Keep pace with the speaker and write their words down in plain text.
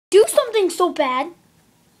so bad.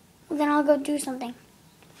 Well, then I'll go do something.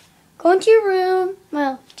 Go into your room.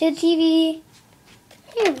 Well, to the TV.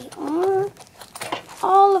 Here we are.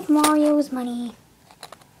 All of Mario's money.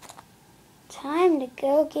 Time to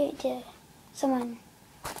go give it to someone.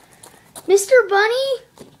 Mr.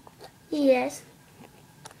 Bunny? Yes.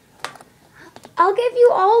 I'll give you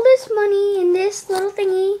all this money in this little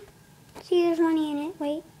thingy. See, there's money in it.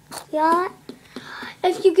 Wait. Yeah.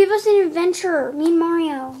 If you give us an adventure, me and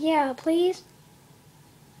Mario. Yeah, please.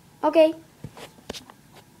 Okay.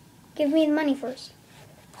 Give me the money first.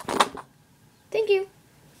 Thank you.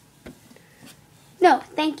 No,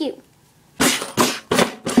 thank you.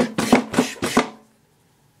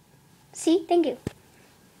 See? Thank you.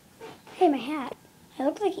 Hey, my hat. I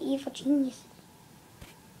look like an evil genius.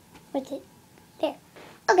 What's it? There.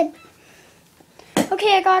 Okay.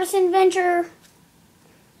 Okay, I got us an adventure.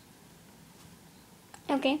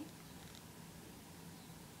 Okay.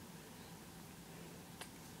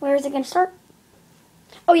 Where is it going to start?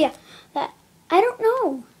 Oh, yeah. That. I don't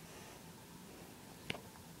know.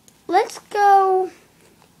 Let's go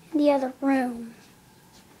in the other room.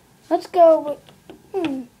 Let's go.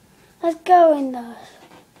 Let's go in the.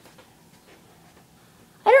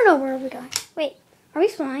 I don't know where we're going. Wait, are we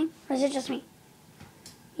flying? Or is it just me?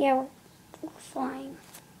 Yeah, we're flying.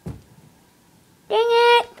 Dang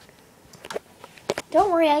it!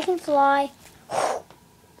 Don't worry, I can fly.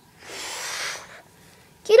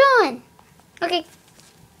 Get on. Okay.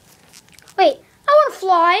 Wait, I want to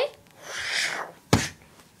fly.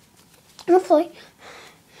 I'm gonna fly.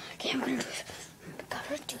 Okay, I'm gonna do this. I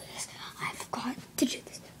gotta do this. I've got to do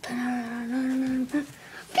this.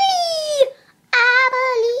 Flee! I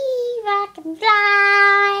believe I can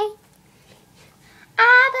fly.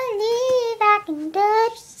 I believe I can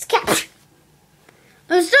touch the sky.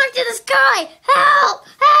 I'm stuck to the sky. Help!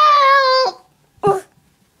 Help!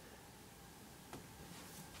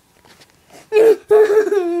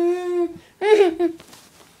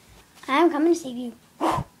 I'm coming to save you.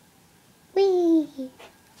 Whee!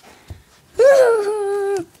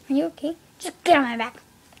 Are you okay? Just get on my back.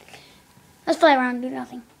 Let's fly around and do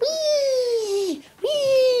nothing. Whee!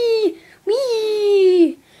 Whee!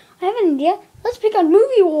 Whee! I have an idea. Let's pick a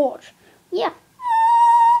movie watch. Yeah.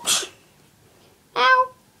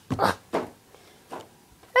 Ow! Hey,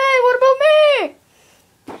 what about me?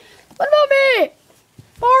 What about me?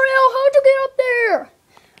 Mario, how'd you get up there?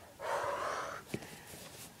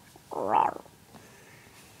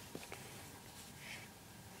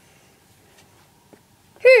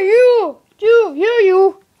 Hey, you!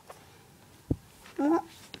 You!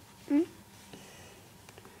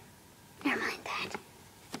 Never mind that.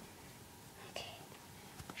 Okay.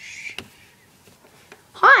 Shh.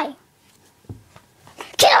 Hi!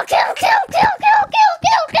 Kill!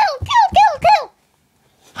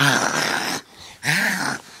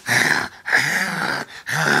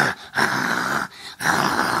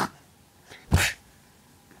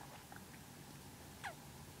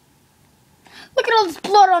 Look at all this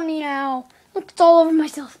blood on me now. Look, it's all over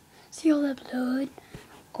myself. See all that blood?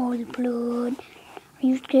 All the blood. Are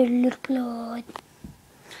you scared of little blood?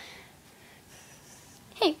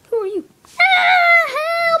 Hey, who are you?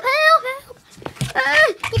 Help!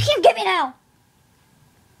 You can't get me now.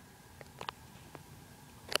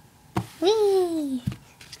 Wee.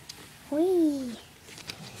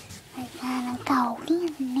 I gotta go.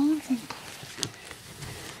 He's amazing.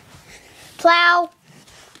 Plow.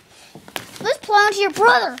 Let's plow into your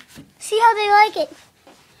brother. See how they like it.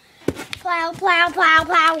 Plow.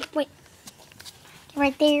 Wait.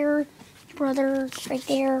 Right there. Your brother. Right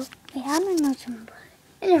there. Wait, how do I know some brother?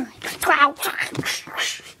 Anyway. Plow.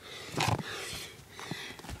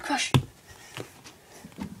 Crush.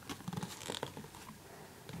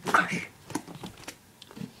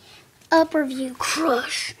 Upper view.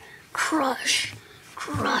 Crush.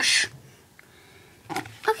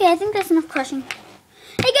 Okay, I think that's enough crushing.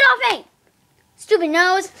 Hey, get off me! Stupid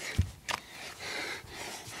nose.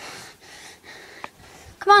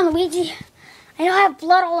 Come on, Luigi. I know I have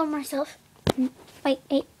blood all over myself.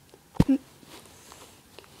 Wait.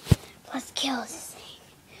 Let's kill this thing.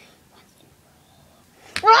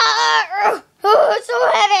 Oh, it's so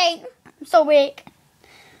heavy. I'm so weak.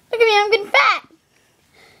 Look at me, I'm getting fat.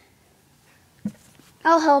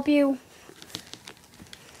 I'll help you.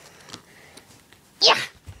 Yeah.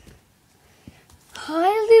 Hi,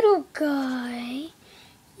 little guy.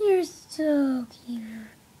 You're so cute.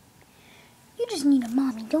 You just need a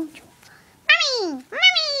mommy, don't you? Mommy!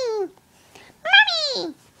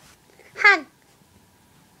 Hug.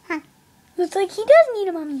 Looks like he does need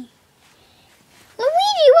a mommy.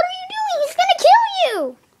 Luigi, what are you doing? He's gonna kill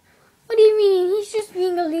you. What do you mean? He's just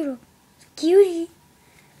being a little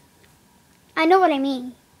I know what I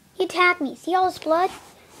mean. He attacked me. See all this blood?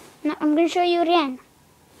 I'm going to show you again.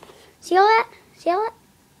 See all that? See all that?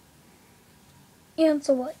 Yeah,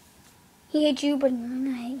 so what? He hates you, but I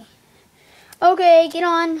hate me. Okay, get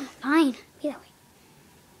on. Fine. Be that way.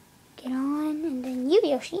 Get on, and then you,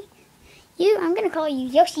 Yoshi. I'm going to call you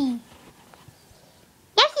Yoshi.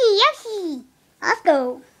 Yoshi! Let's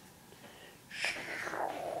go.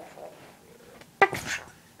 Back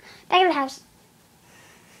to the house.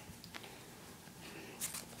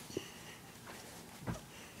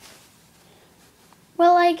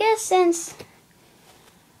 Well, I guess since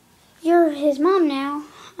you're his mom now,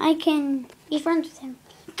 I can be friends with him.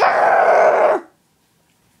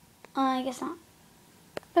 I guess not.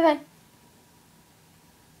 Okay.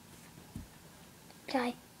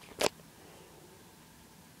 Die.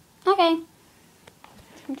 Okay.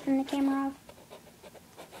 I'm turning the camera off.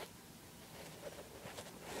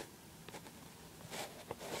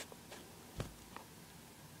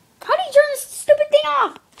 How do you turn this stupid thing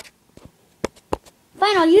off?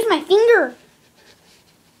 Fine, I'll use my finger.